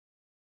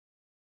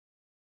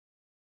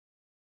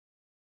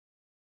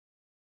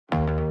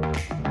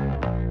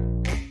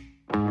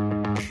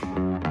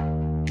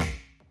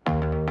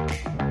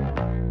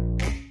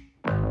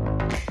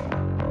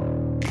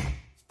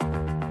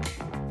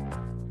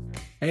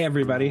Hey,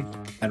 everybody,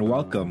 and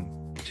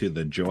welcome to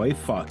the Joy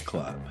Fuck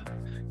Club.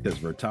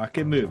 Because we're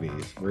talking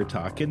movies, we're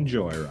talking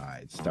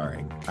Joyride,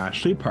 starring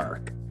Ashley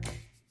Park,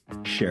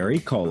 Sherry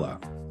Cola,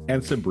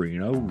 and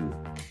Sabrina Wu.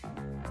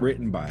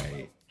 Written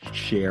by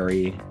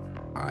Sherry,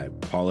 I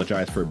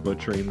apologize for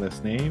butchering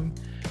this name,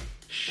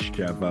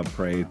 Sheva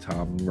Prey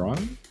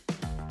Tamron,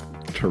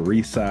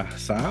 Teresa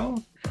Sao,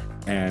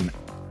 and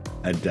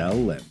Adele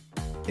Lim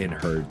in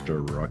her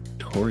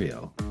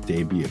directorial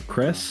debut.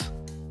 Chris,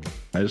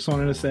 I just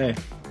wanted to say,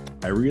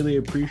 I really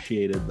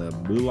appreciated the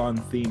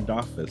Mulan-themed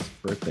office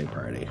birthday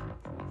party.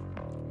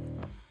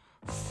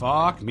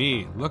 Fuck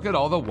me. Look at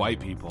all the white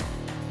people.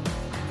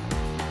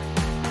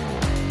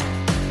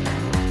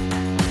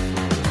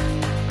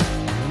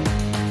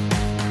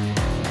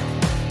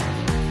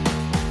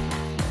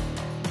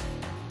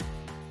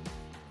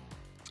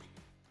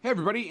 Hey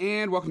everybody,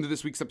 and welcome to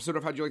this week's episode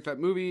of How'd You Like That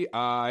Movie?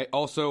 I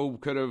also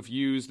could have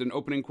used an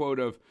opening quote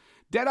of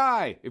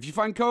Deadeye, if you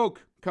find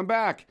Coke, come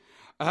back.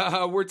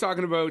 We're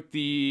talking about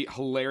the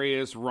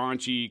hilarious,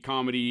 raunchy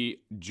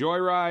comedy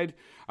Joyride.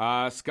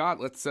 Scott,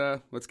 let's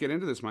get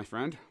into this, my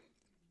friend.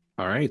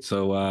 All right,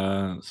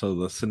 so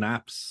the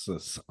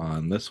synopsis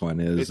on this one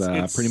is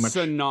It's pretty much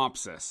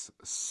synopsis.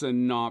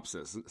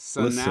 Synopsis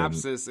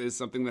is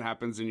something that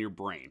happens in your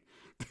brain.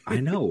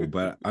 I know,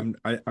 but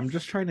I'm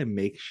just trying to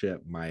make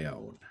shit my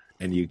own,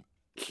 and you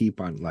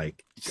keep on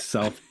like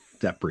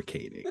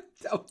self-deprecating.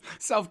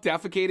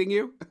 Self-defecating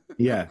you?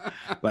 Yeah,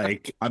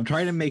 like I'm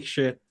trying to make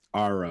shit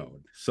our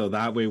own, so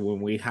that way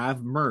when we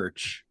have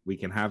merch, we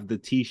can have the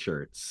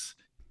t-shirts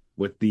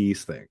with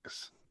these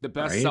things. The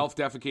best right?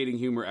 Self-defecating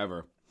humor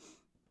ever.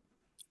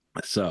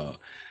 So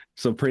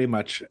pretty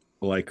much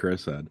like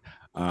Chris said,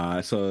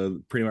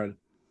 so pretty much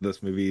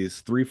this movie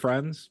is three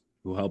friends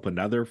who help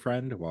another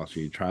friend while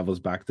she travels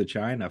back to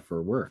China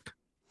for work.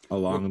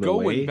 Along the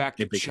way, we're going back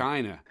to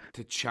China.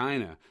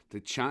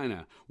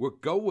 We're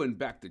going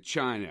back to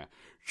China.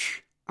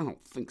 I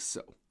don't think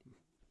so.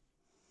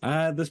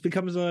 This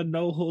becomes a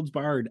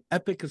no-holds-barred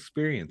epic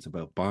experience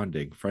about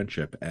bonding,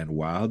 friendship, and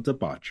wild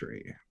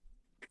debauchery.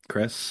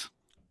 Chris,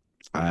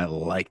 I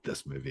like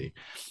this movie.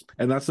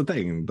 And that's the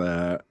thing.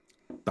 The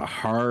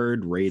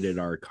hard rated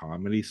R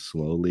comedy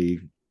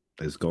slowly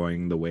is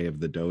going the way of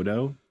the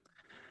dodo.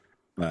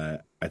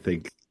 But I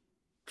think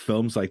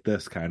films like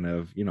this kind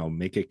of,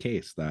 make a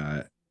case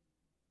that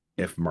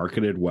if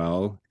marketed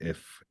well,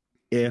 if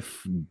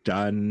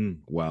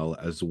done well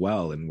as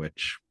well, in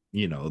which,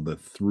 the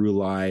through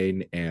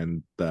line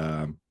and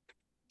the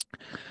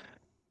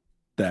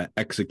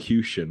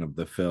execution of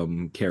the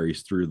film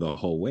carries through the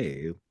whole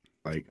way,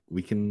 like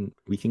we can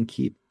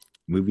keep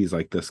movies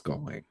like this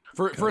going.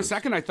 For a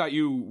second, I thought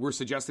you were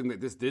suggesting that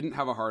this didn't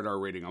have a hard R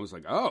rating. I was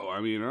like, I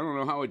don't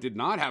know how it did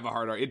not have a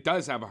hard R. It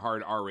does have a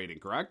hard R rating,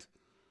 correct?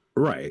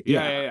 Right.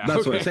 Yeah.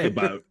 That's okay. what I'm saying.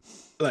 But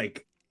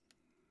like,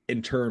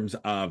 in terms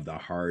of the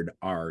hard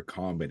R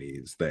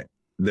comedies, that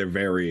they're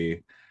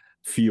very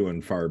few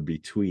and far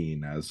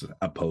between, as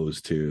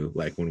opposed to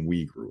like when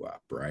we grew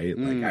up, right?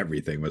 Like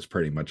everything was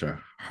pretty much a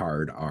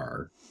hard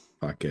R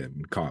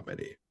fucking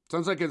comedy.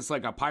 Sounds like it's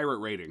like a pirate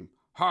rating.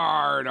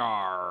 Hard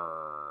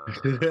R.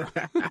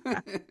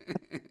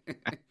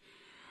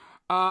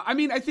 I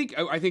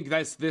think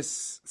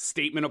this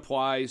statement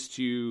applies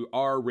to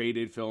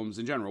R-rated films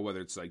in general,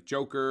 whether it's like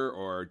Joker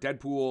or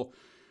Deadpool.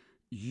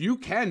 You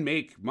can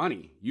make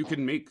money. You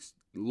can make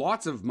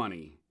lots of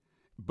money,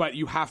 but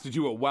you have to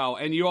do it well,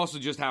 and you also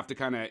just have to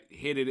kind of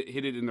hit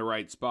it in the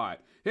right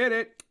spot. Hit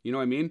it, you know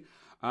what I mean?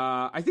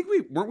 I think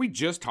we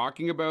just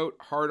talking about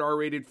hard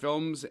R-rated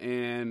films,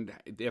 and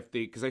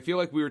because I feel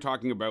like we were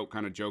talking about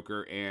kind of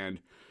Joker and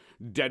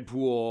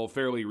Deadpool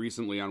fairly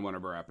recently on one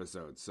of our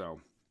episodes.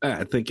 So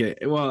I think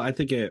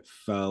it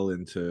fell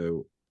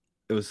into,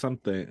 it was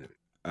something,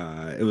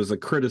 it was a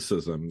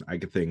criticism. I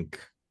could think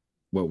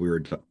what we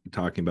were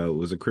talking about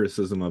was a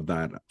criticism of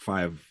that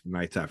Five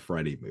Nights at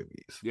Freddy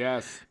movies.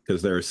 Yes,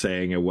 because they were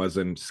saying it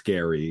wasn't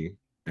scary,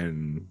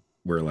 and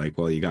we're like,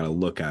 well, you got to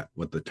look at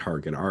what the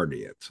target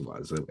audience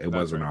was. It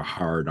wasn't a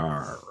hard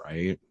R,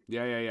 right?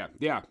 Yeah.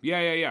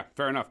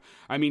 Fair enough.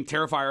 I mean,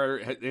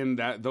 Terrifier in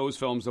those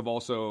films have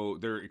also,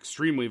 they're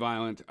extremely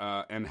violent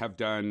and have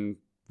done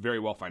very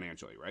well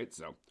financially, right?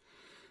 So,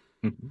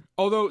 this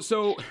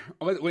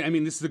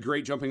is a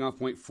great jumping off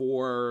point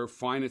for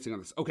financing on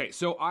this. Okay,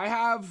 so I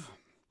have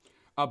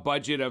a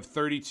budget of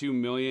 $32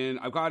 million.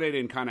 I've got it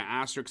in kind of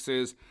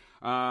asterisks.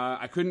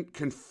 I couldn't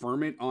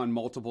confirm it on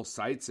multiple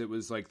sites. It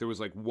was like there was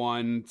like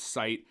one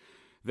site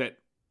that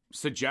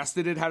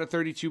suggested it had a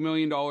 $32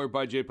 million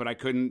budget, but I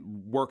couldn't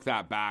work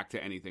that back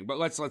to anything. But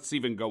let's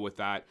even go with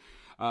that.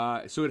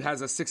 So it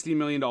has a $60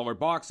 million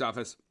box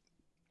office.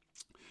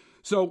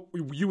 So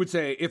you would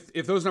say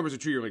if those numbers are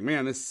true, you're like,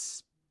 man,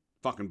 this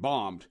fucking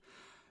bombed.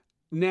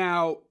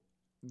 Now,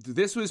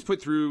 this was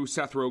put through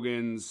Seth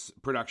Rogen's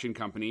production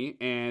company,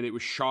 and it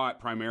was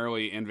shot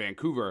primarily in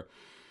Vancouver.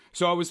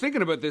 So I was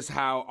thinking about this,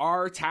 how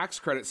our tax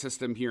credit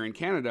system here in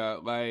Canada,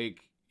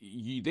 like,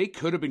 they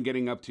could have been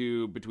getting up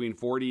to between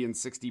 40 and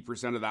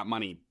 60% of that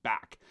money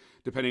back,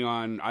 depending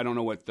on, I don't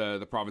know what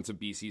the province of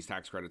BC's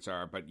tax credits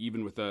are, but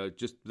even with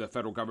just the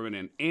federal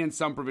government and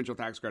some provincial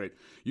tax credit,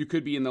 you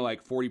could be in the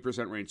like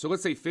 40% range. So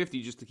let's say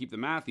 50 just to keep the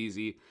math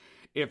easy.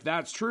 If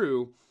that's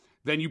true,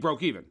 then you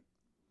broke even.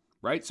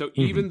 Right? So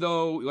even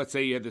though, let's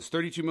say you had this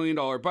 $32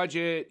 million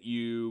budget,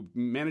 you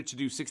managed to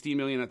do $16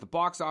 million at the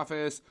box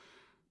office,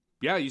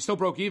 yeah, you still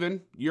broke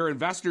even. Your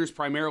investors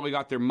primarily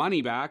got their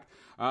money back,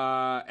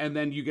 and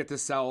then you get to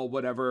sell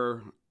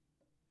whatever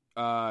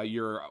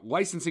your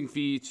licensing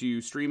fee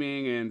to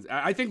streaming. And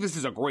I think this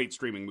is a great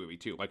streaming movie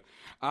too. Like,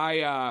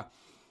 I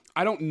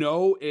don't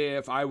know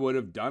if I would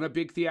have done a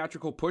big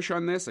theatrical push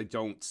on this. I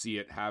don't see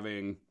it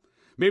having.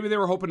 Maybe they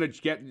were hoping to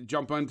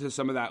jump into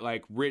some of that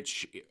like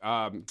rich.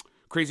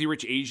 Crazy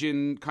Rich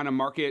Asian kind of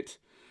market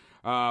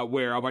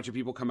where a bunch of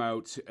people come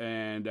out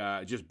and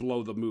just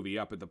blow the movie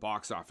up at the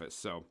box office.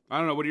 So I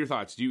don't know. What are your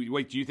thoughts? Do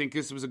you think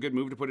this was a good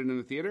move to put it in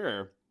the theater?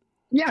 Or?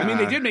 Yeah, I mean,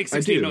 they did make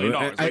 $16 million.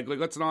 Like,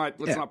 let's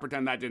not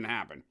pretend that didn't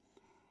happen.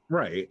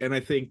 Right, and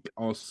I think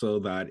also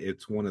that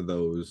it's one of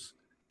those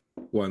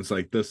ones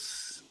like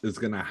this is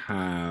gonna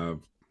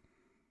have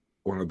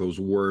one of those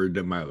word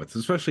of mouth,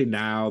 especially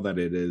now that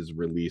it is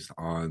released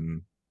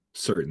on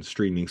certain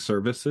streaming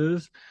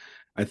services.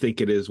 I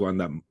think it is one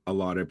that a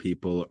lot of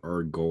people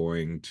are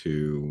going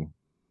to,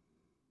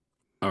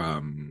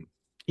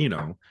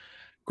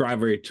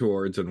 gravitate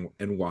towards and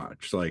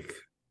watch. Like,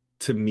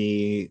 to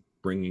me,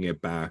 bringing it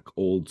back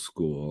old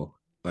school,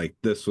 like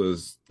this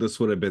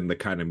would have been the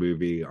kind of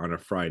movie on a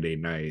Friday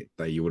night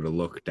that you would have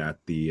looked at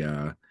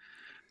the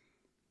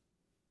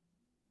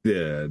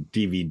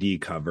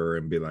DVD cover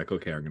and be like,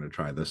 okay, I'm gonna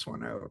try this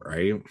one out,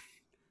 right?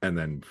 And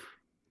then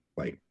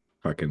like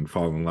fucking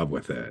fall in love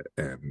with it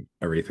and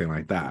everything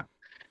like that.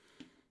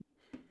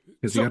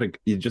 Because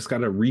you just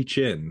gotta reach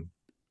in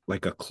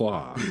like a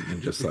claw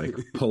and just like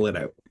pull it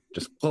out.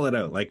 Just pull it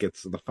out like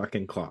it's the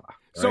fucking claw,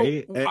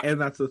 right? So,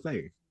 and that's the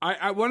thing.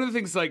 I one of the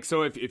things, like,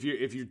 so if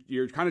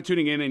you're kind of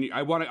tuning in and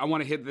I want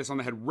to hit this on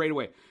the head right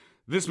away.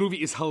 This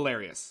movie is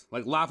hilarious.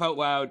 Like, laugh out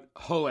loud,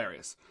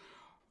 hilarious.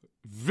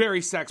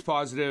 Very sex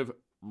positive,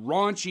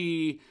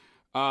 raunchy,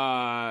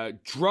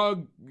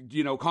 drug,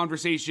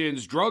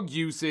 conversations, drug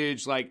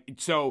usage, like,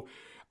 so.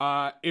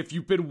 If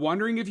you've been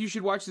wondering if you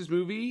should watch this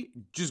movie,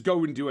 just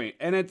go and do it.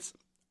 And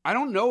I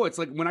don't know, it's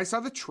like when I saw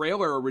the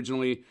trailer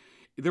originally,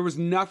 there was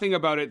nothing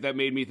about it that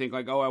made me think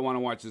like, oh, I want to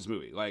watch this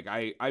movie. Like,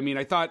 I mean,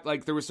 I thought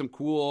like there was some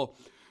cool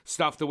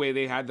stuff, the way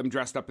they had them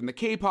dressed up in the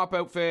K-pop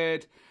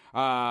outfit.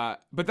 But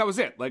that was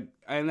it. Like,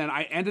 and then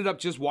I ended up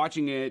just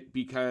watching it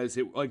because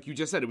it, like you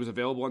just said, it was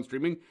available on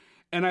streaming.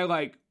 And I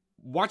like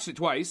watched it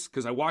twice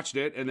because I watched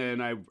it and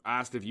then I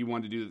asked if you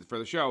wanted to do it for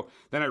the show.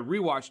 Then I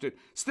rewatched it.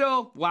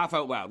 Still laugh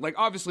out loud. Like,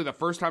 obviously the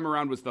first time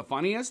around was the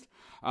funniest.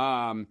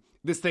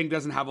 This thing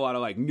doesn't have a lot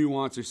of like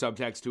nuance or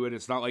subtext to it.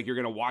 It's not like you're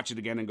going to watch it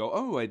again and go,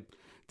 oh, I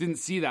didn't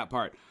see that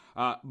part.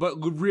 But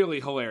really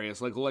hilarious.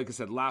 Like I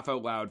said, laugh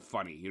out loud,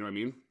 funny. You know what I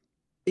mean?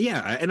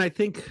 Yeah. And I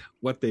think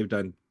what they've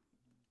done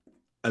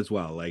as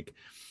well, like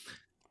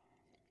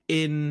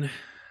in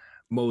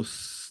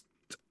most,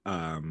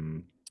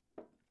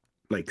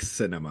 like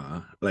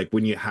cinema, like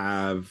when you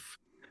have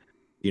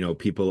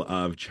people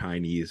of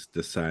Chinese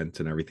descent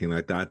and everything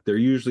like that, they're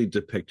usually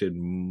depicted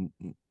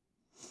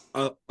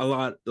a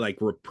lot like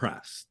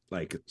repressed,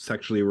 like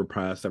sexually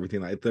repressed,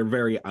 everything, like they're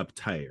very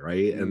uptight,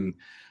 right? And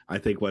I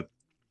think what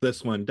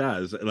this one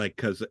does, like,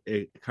 because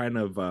it kind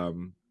of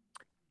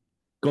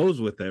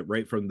goes with it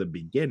right from the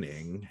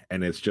beginning,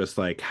 and it's just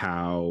like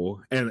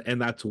how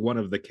and that's one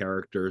of the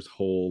characters'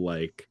 whole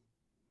like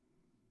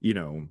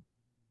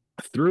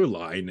through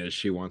line is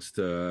she wants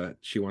to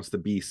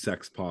be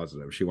sex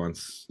positive. She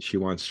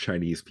wants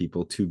Chinese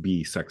people to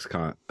be sex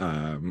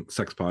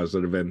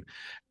positive, and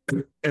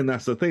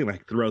that's the thing.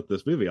 Like throughout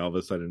this movie, all of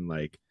a sudden,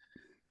 like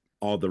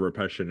all the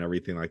repression,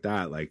 everything like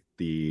that, like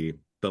the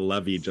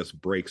levee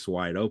just breaks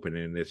wide open,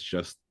 and it's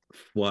just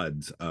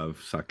floods of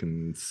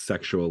fucking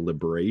sexual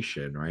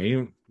liberation,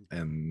 right?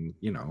 And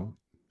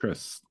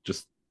Chris,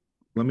 just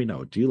let me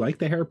know. Do you like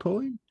the hair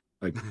pulling?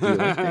 Like, do you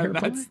like the hair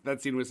pulling?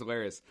 That scene was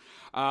hilarious.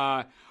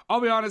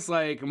 I'll be honest,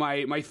 like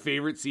my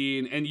favorite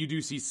scene, and you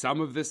do see some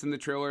of this in the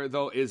trailer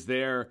though, is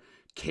their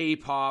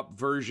K-pop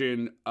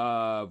version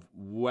of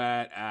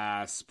wet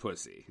ass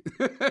pussy.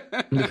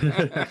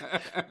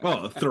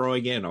 Well,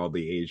 throwing in all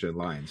the Asian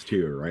lines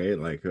too, right?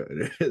 Like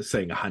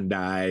saying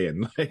Hyundai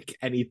and like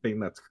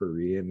anything that's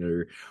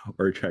Korean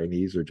or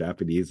Chinese or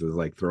Japanese is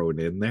like thrown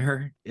in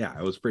there. Yeah,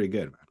 it was pretty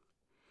good,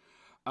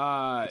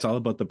 man. It's all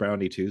about the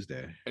Brownie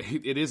Tuesday.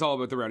 It is all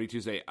about the Brownie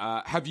Tuesday.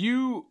 Had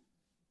you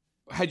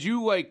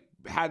like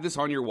had this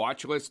on your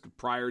watch list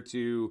prior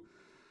to,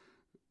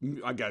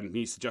 again,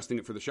 me suggesting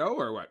it for the show,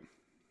 or what?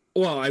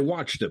 Well, I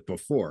watched it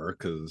before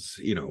because,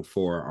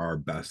 for our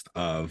best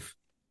of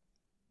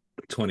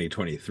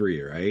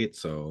 2023, right?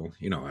 So,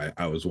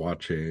 I was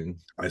watching,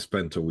 I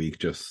spent a week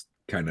just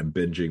kind of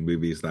binging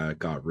movies that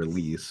got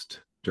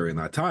released during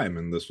that time,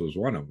 and this was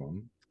one of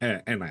them.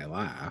 And I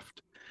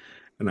laughed.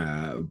 And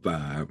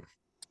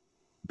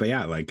but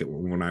yeah, like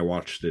when I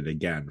watched it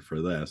again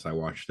for this, I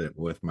watched it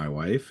with my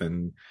wife,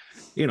 and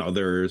you know,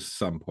 there's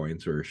some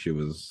points where she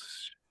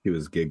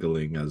was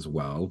giggling as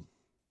well,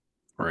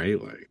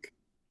 right? Like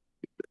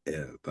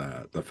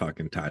the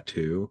fucking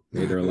tattoo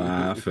made her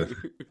laugh, and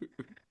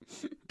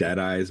Dead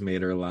Eyes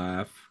made her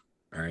laugh,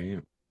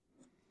 right?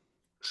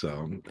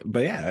 So,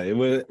 but yeah, it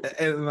was,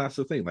 and that's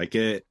the thing. Like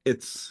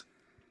it's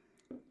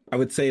I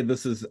would say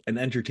this is an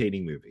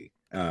entertaining movie,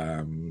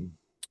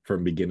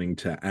 from beginning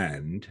to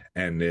end,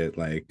 and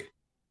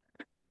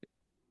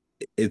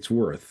it's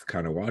worth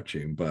kind of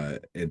watching,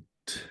 but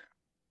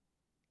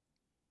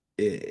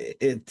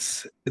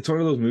it's one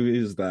of those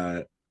movies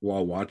that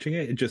while watching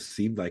it, it just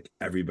seemed like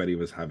everybody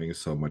was having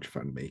so much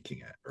fun making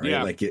it, right?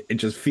 Yeah. Like it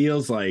just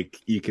feels like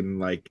you can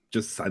like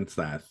just sense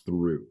that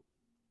through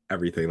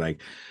everything.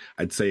 Like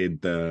I'd say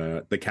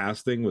the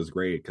casting was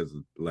great because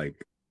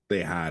like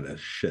they had a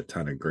shit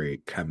ton of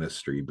great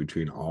chemistry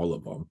between all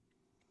of them,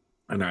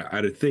 and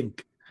I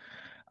think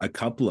a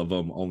couple of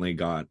them only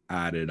got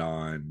added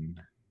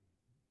on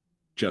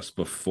just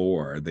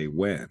before they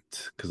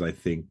went, because I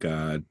think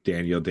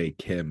Daniel Day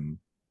Kim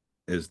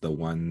is the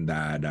one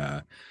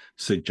that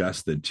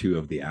suggested two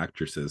of the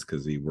actresses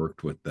because he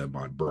worked with them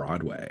on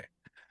Broadway,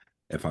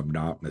 if I'm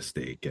not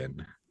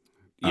mistaken.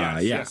 Yes, Yeah,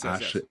 yes,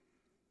 yes,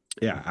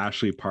 yes.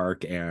 Ashley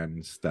Park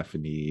and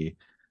Stephanie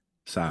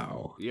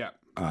Sao. Yeah.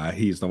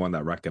 He's the one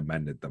that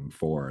recommended them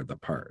for the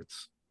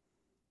parts.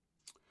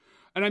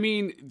 And I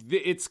mean,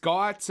 it's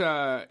got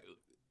a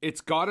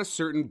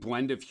certain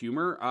blend of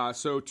humor.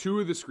 So two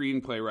of the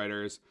screenplay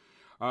writers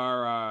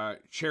are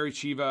Cherry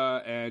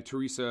Shiva and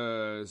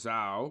Teresa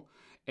Zhao,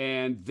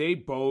 and they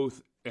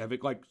both have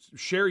it. Like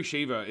Sherry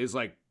Shiva is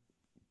like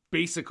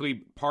basically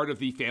part of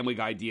the Family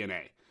Guy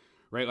DNA,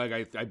 right?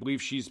 Like I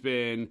believe she's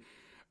been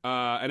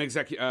an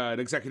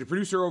executive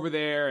producer over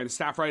there and a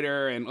staff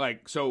writer, and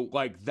like so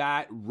like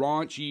that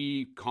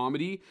raunchy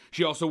comedy.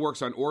 She also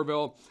works on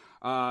Orville.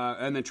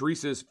 And then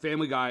Teresa's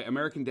Family Guy,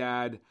 American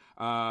Dad,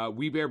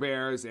 We Bare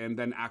Bears, and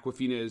then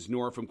Aquafina's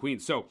Nora from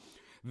Queens. So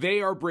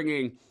they are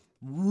bringing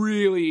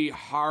really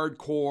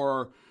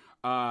hardcore,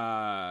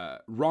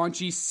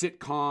 raunchy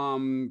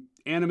sitcom,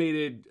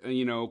 animated,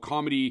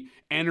 comedy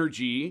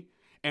energy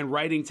and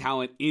writing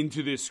talent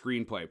into this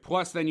screenplay.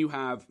 Plus, then you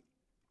have,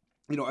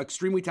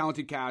 extremely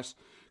talented cast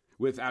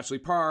with Ashley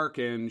Park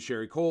and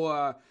Sherry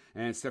Cola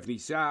and Stephanie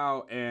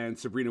Sao and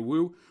Sabrina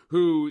Wu,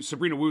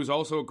 Sabrina Wu is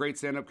also a great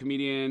stand-up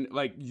comedian.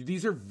 Like,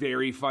 these are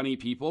very funny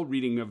people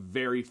reading a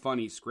very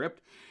funny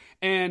script.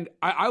 And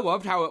I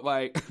loved how it,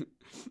 like,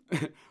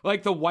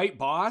 like the white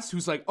boss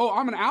who's like, oh,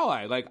 I'm an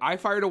ally. Like, I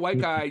fired a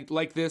white guy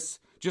like this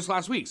just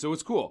last week, so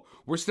it's cool.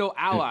 We're still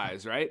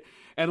allies, right?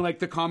 And, like,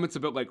 the comments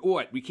about, like,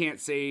 what, we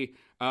can't say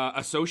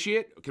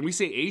associate? Can we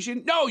say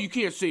Asian? No, you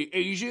can't say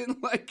Asian.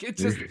 Like,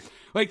 it's just,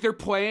 like, they're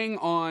playing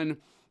on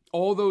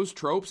all those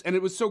tropes, and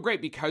it was so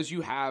great because you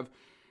have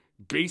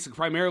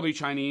primarily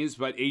Chinese,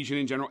 but Asian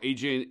in general,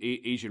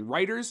 Asian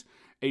writers,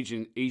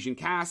 Asian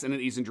cast, and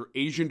an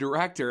Asian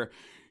director.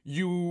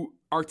 You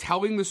are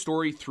telling the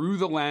story through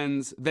the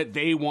lens that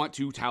they want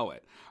to tell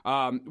it,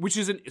 which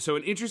is an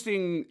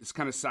interesting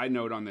kind of side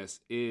note on this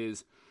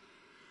is.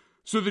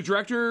 So the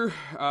director,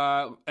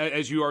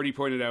 as you already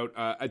pointed out,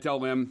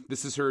 Adele Lim,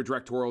 this is her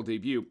directorial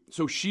debut.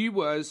 So she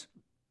was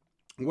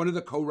one of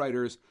the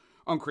co-writers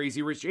on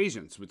Crazy Rich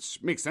Asians, which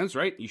makes sense,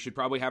 right? You should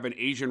probably have an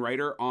Asian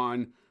writer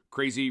on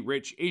Crazy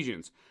Rich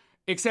Asians.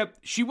 Except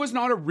she was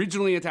not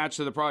originally attached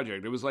to the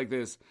project. It was like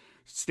this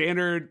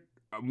standard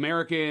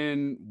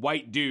American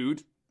white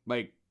dude,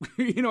 like,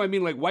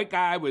 like white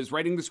guy was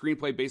writing the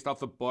screenplay based off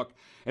the book.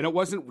 And it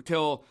wasn't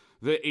until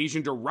the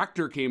Asian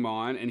director came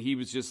on and he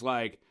was just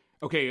like,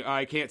 okay,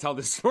 I can't tell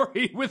this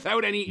story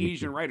without any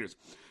Asian writers.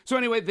 So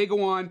anyway, they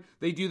go on,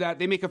 they do that.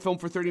 They make a film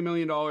for $30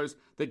 million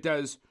that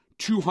does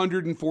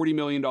 $240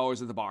 million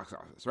at the box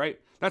office, right?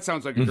 That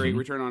sounds like a great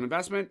return on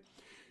investment.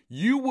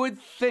 You would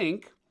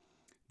think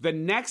the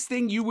next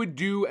thing you would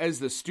do as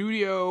the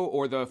studio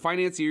or the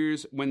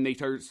financiers when they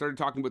started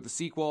talking about the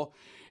sequel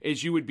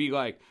is you would be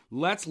like,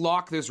 let's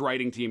lock this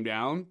writing team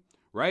down,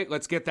 right?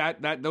 Let's get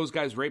those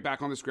guys right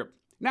back on the script.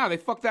 Now they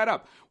fucked that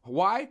up.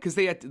 Why? Because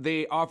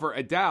they offer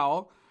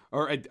Adele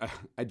or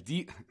how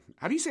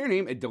do you say her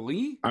name?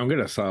 Adele? I'm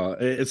gonna say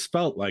it's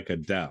spelled like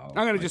Adele.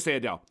 I'm gonna just say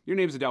Adele. Your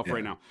name's Adele for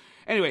right now.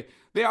 Anyway,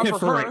 they offer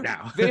her right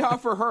now. they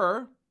offer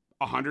her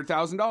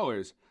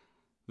 $100,000.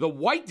 The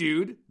white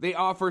dude, they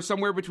offer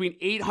somewhere between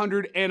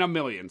 $800,000 and $1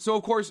 million. So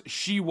of course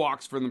she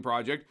walks from the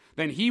project.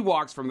 Then he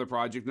walks from the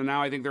project, and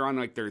now I think they're on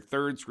like their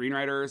third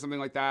screenwriter or something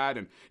like that,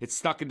 and it's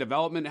stuck in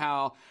development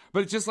hell.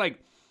 But it's just like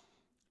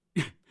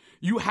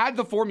you had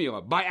the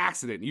formula by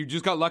accident. You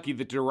just got lucky.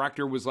 The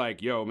director was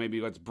like, yo,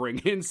 maybe let's bring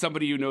in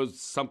somebody who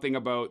knows something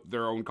about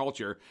their own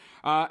culture.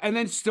 And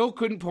then still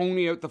couldn't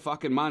pony out the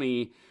fucking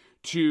money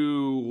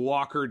to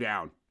lock her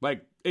down.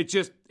 Like, it's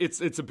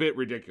a bit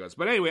ridiculous.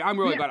 But anyway, I'm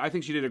really glad. I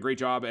think she did a great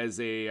job as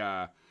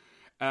a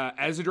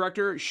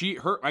director.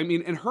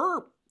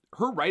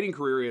 Her writing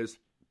career is,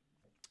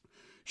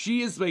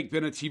 she has like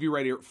been a TV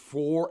writer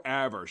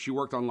forever. She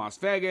worked on Las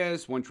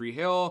Vegas, One Tree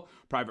Hill,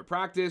 Private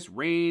Practice,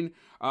 Rain,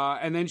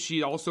 and then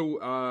she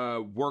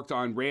also worked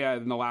on Raya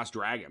and the Last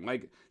Dragon.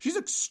 Like, she's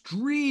an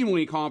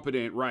extremely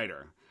competent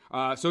writer.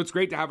 So it's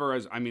great to have her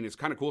as, I mean, it's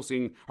kind of cool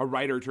seeing a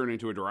writer turn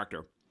into a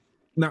director.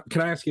 Now,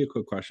 can I ask you a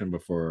quick question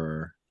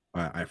before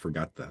I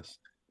forgot this?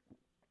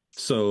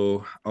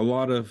 So a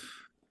lot of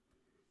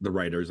the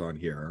writers on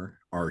here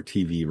are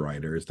TV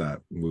writers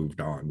that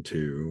moved on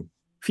to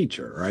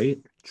feature, right?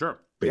 Sure.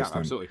 Based yeah,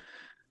 absolutely.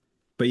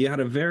 But you had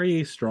a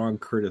very strong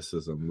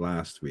criticism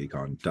last week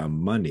on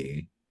Dumb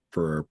Money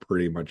for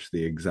pretty much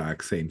the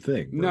exact same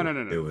thing. No.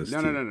 It was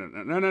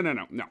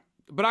No.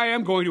 But I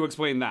am going to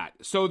explain that.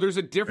 So there's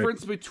a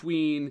difference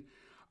between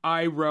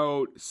I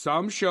wrote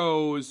some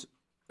shows,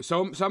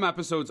 some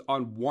episodes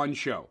on one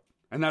show,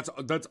 and that's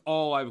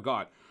all I've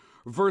got,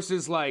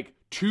 versus like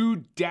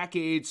 2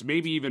 decades,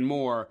 maybe even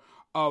more,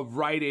 of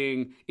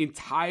writing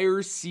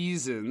entire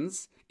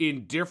seasons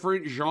in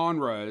different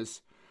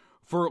genres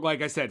for,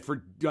 like I said,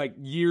 for like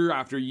year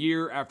after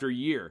year after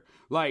year.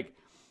 Like,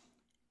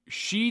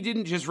 she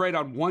didn't just write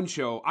on one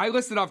show. I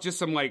listed off just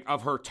some like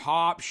of her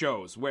top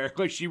shows where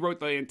like she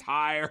wrote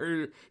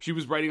she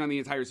was writing on the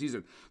entire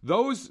season.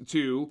 Those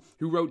two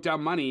who wrote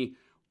Dumb Money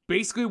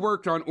basically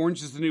worked on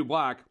Orange is the New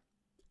Black.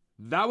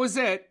 That was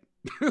it.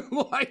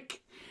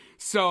 Like,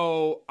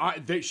 so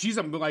Adele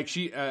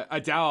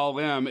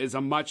Lim is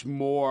a much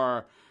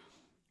more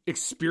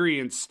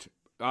experienced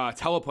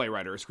teleplay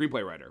writer, a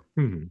screenplay writer.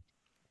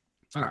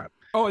 All right.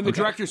 Oh, and the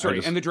director,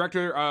 and the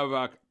director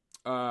of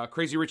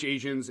Crazy Rich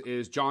Asians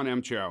is John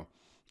M. Cho.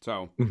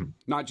 So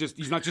he's not just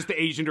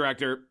the Asian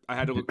director. I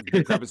had to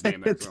grab his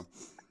name there. So.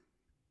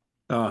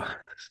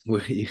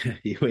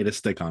 You way to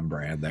stick on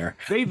brand there.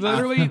 They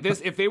literally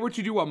if they were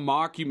to do a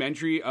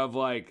mockumentary of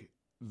like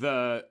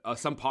the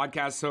some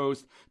podcast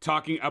host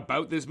talking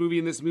about this movie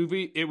in this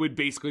movie, it would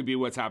basically be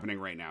what's happening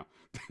right now.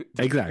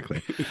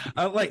 Exactly.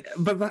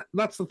 But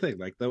that's the thing.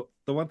 Like the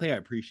one thing I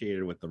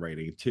appreciated with the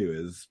writing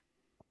too is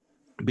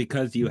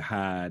because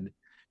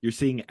you're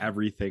seeing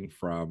everything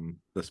from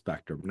the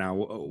spectrum. Now,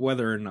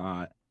 whether or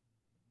not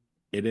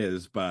it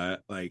is,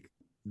 but like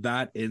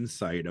that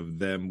insight of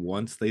them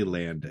once they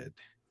landed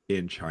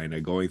in China,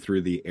 going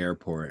through the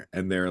airport,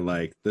 and they're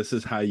like, this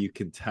is how you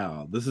can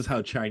tell. This is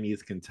how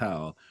Chinese can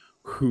tell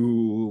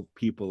who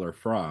people are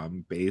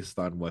from based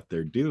on what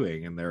they're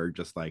doing. And they're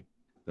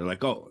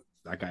like, oh,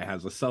 that guy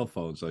has a cell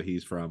phone, so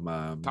he's from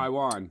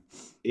Taiwan.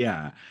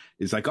 Yeah.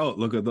 It's like, oh,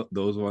 look at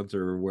those ones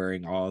are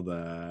wearing all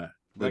the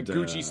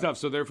Gucci stuff,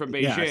 so they're from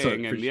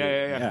Beijing.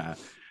 Yeah.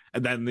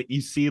 And then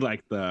you see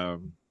like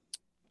the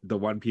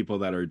one people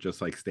that are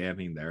just like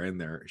standing there, and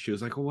she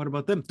was like, well, what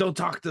about them? Don't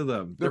talk to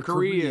them. They're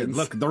Koreans.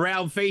 Look, the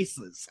round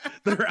faces.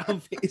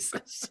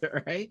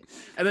 Right?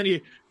 And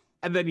then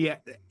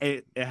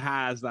it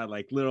has that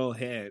like little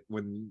hint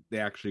when they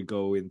actually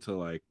go into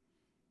like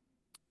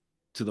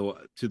to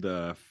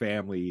the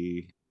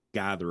family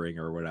gathering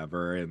or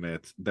whatever, and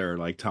they're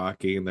like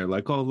talking, and they're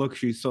like, oh, look,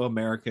 she's so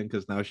American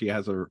because now she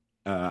has a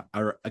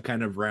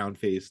kind of round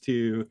face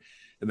too.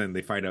 And then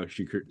they find out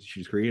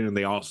she's Korean, and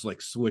they also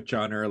like switch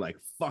on her, like,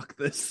 fuck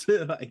this,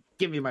 like,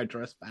 give me my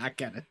dress back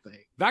kind of thing.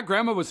 That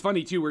grandma was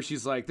funny too, where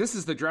she's like, this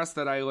is the dress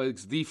that I like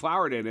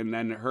deflowered in, and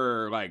then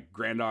her like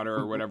granddaughter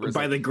or whatever is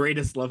by like, the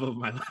greatest love of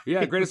my life.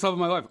 Yeah, greatest love of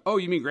my life. Oh,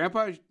 you mean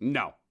grandpa?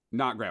 No,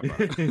 not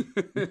grandpa.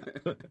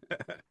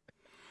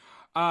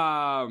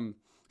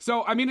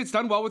 So, I mean, it's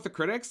done well with the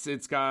critics.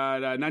 It's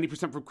got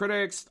 90% from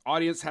critics.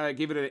 Audience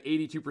gave it an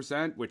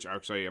 82%, which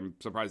actually I'm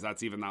surprised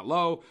that's even that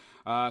low,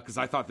 because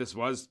I thought this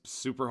was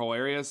super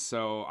hilarious.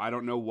 So I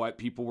don't know what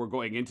people were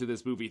going into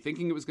this movie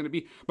thinking it was going to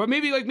be. But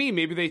maybe like me,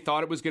 maybe they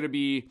thought it was going to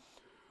be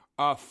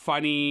a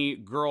funny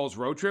girls'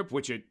 road trip,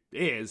 which it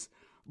is.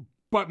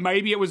 But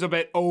maybe it was a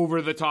bit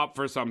over the top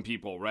for some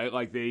people, right?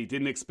 Like they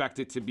didn't expect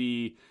it to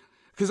be...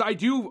 Because I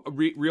do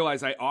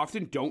realize I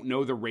often don't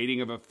know the rating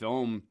of a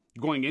film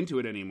going into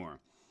it anymore.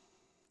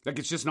 Like,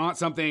 it's just not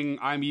something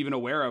I'm even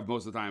aware of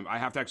most of the time. I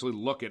have to actually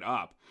look it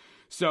up.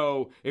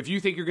 So if you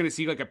think you're going to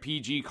see like a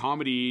PG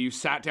comedy, you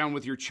sat down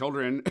with your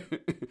children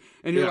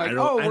and you're like,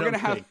 oh, we're going to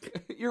have,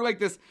 you're like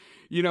this,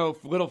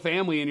 little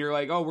family, and you're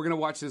like, oh, we're going to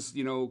watch this,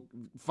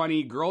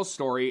 funny girl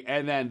story.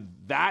 And then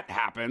that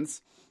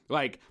happens,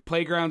 like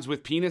playgrounds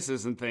with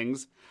penises and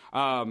things.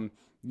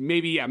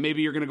 Maybe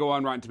you're going to go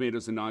on Rotten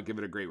Tomatoes and not give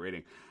it a great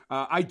rating.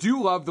 I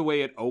do love the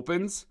way it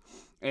opens,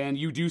 and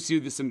you do see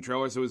this in the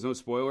trailer, so there's no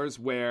spoilers,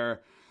 where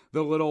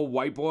the little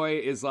white boy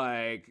is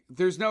like,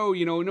 there's no,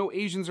 no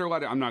Asians are allowed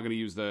to, I'm not going to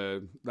use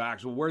the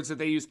actual words that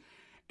they use.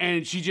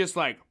 And she just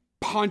like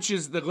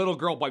punches the little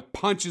girl, like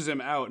punches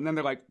him out. And then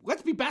they're like,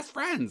 let's be best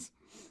friends.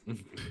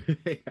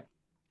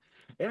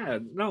 Yeah,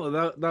 no,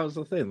 that was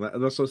the thing.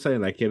 That's what I'm saying.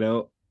 Like,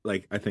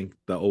 like I think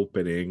the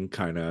opening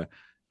kind of,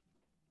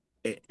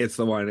 it's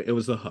the one, it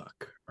was the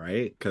hook,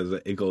 right? Because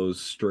it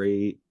goes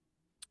straight,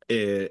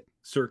 it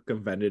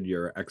circumvented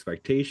your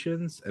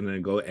expectations, and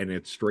then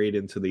it's straight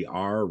into the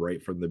R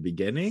right from the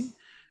beginning,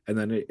 and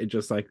then it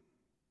just like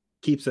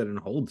keeps it and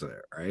holds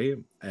it, right?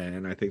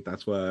 And I think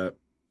that's what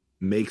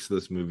makes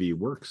this movie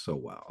work so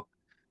well.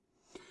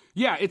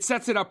 Yeah, it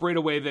sets it up right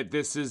away that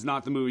this is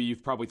not the movie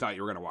you've probably thought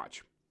you were going to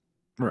watch.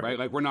 Right?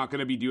 Like, we're not going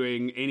to be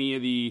doing any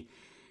of the,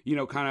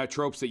 kind of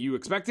tropes that you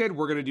expected.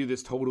 We're going to do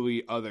this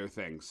totally other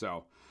thing.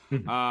 So,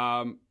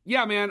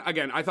 yeah, man,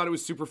 again, I thought it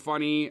was super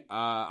funny.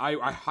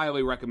 I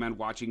highly recommend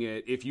watching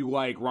it if you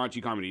like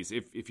raunchy comedies.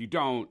 If you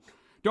don't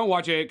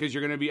watch it because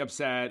you're going to be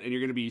upset and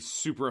you're going to be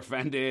super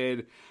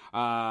offended.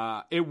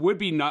 It would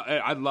be not.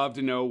 I'd love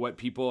to know what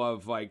people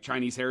of like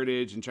Chinese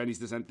heritage and Chinese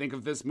descent think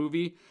of this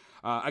movie.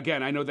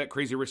 Again, I know that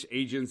Crazy Rich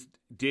Asians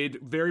did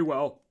very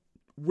well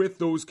with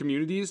those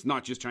communities,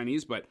 not just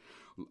Chinese, but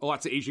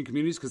lots of Asian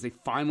communities, because they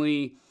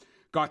finally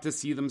got to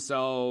see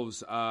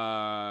themselves,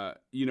 on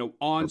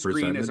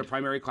screen as a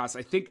primary class.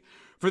 I think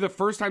for the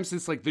first time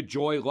since like the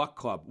Joy Luck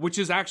Club, which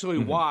is actually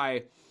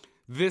why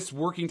this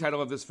working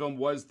title of this film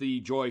was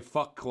the Joy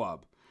Fuck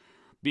Club.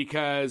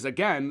 Because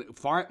again,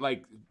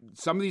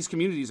 some of these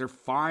communities are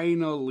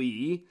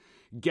finally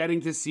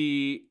getting to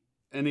see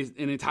an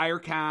entire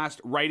cast,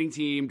 writing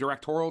team,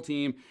 directorial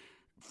team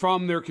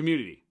from their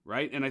community,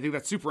 right? And I think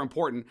that's super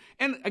important.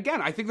 And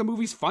again, I think the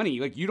movie's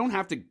funny. Like, you don't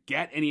have to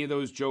get any of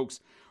those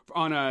jokes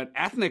on an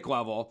ethnic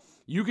level.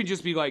 You can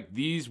just be like,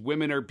 these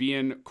women are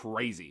being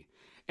crazy.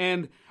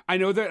 And I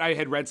know that I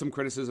had read some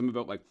criticism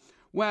about like,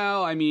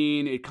 well, I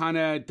mean, it kind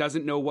of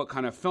doesn't know what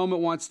kind of film it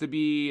wants to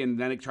be, and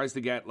then it tries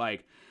to get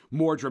like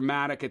more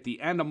dramatic at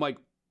the end. I'm like,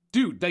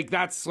 dude,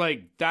 that's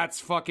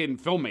fucking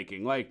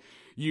filmmaking. Like,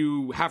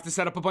 you have to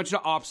set up a bunch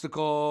of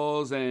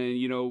obstacles, and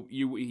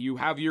you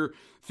have your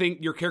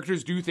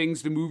characters do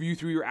things to move you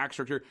through your act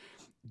structure.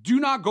 Do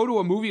not go to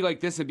a movie like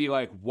this and be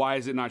like, why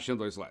is it not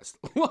Schindler's List?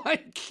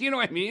 Like, you know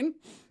what I mean?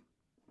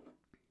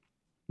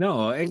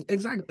 No,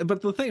 exactly.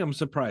 But the thing I'm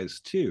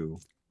surprised too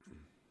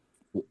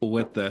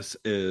with this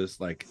is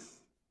like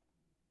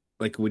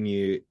when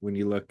you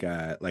look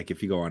at, like,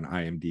 if you go on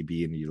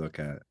IMDb and you look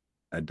at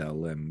Adele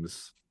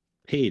Lim's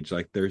page,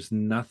 like, there's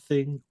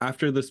nothing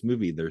after this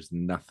movie. There's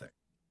nothing,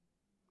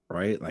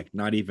 right? Like,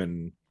 not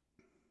even,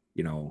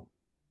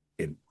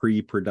 in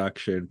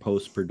pre-production,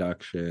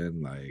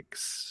 post-production, like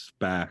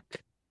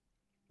spec,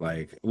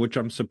 like, which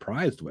I'm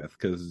surprised with,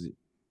 because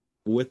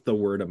with the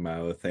word of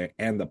mouth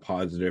and the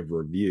positive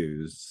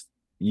reviews,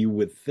 you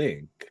would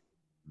think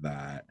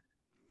that,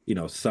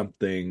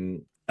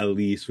 something at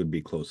least would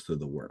be close to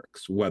the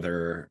works,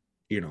 whether,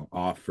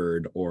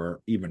 offered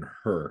or even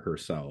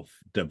herself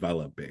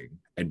developing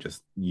and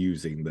just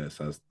using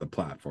this as the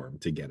platform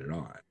to get it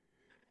on.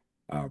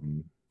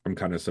 I'm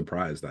kind of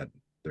surprised that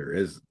there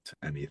isn't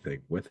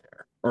anything with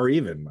her, or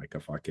even like a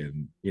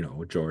fucking,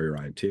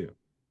 Joyride too.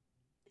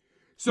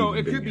 So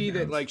it could be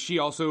that like she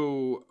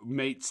also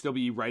might still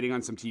be writing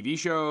on some TV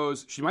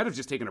shows. She might have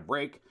just taken a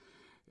break.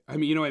 I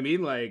mean, you know what I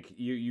mean? Like,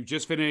 you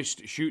just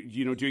finished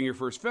doing your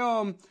first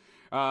film.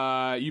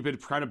 You've been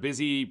kind of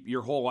busy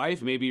your whole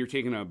life. Maybe you're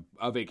taking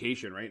a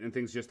vacation, right? And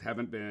things just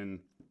haven't been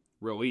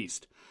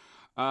released.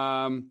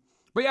 But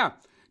yeah,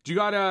 do you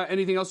got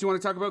anything else you want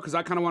to talk about? Because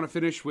I kind of want to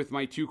finish with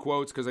my two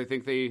quotes, because I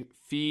think they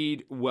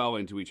feed well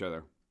into each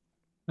other.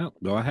 Oh,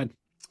 go ahead.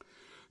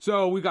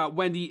 So we got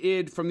Wendy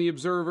Id from The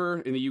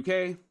Observer in the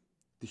UK.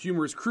 The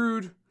humor is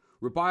crude,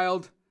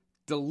 reviled,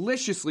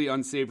 deliciously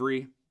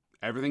unsavory.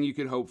 Everything you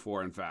could hope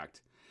for, in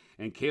fact.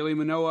 And Kaylee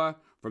Minowa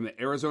from the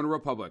Arizona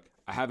Republic.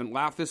 I haven't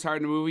laughed this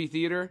hard in a movie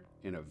theater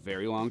in a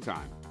very long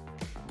time.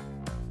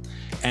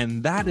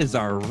 And that is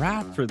our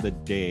wrap for the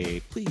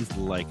day. Please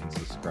like and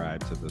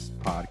subscribe to this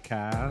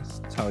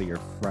podcast. Tell your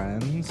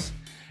friends.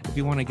 If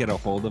you want to get a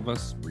hold of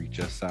us, reach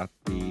us at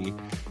the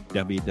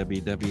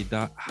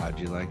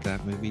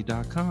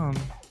www.howdyoulikethatmovie.com.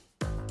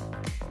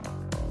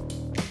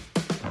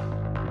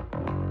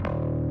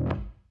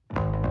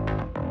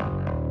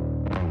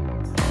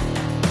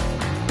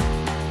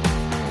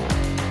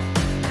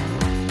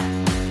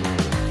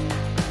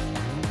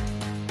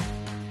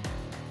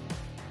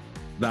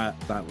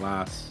 That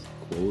last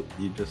quote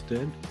you just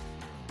did,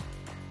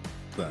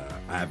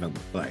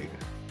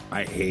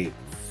 I hate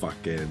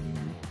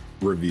fucking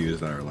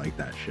reviews that are like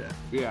that shit.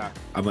 Yeah.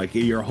 I'm like,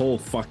 your whole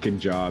fucking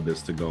job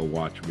is to go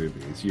watch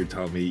movies. You're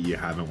telling me you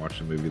haven't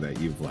watched a movie that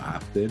you've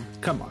laughed in?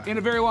 Come on. In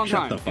a very long Shut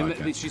time. The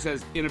fuck up. She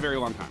says, in a very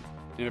long time.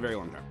 In a very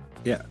long time.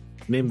 Yeah.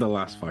 Name the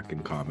last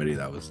fucking comedy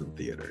that was in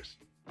theaters.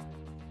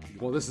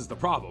 Well, this is the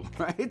problem,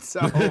 right? So.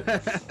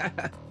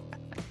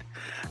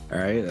 All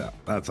right.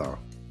 That's all.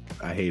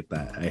 I hate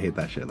that. I hate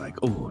that shit. Like,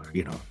 oh,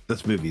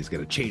 this movie is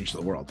going to change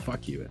the world.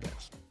 Fuck you, it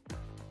is.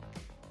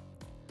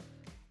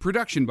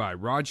 Production by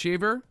Rod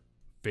Shaver,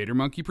 Vader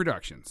Monkey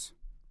Productions.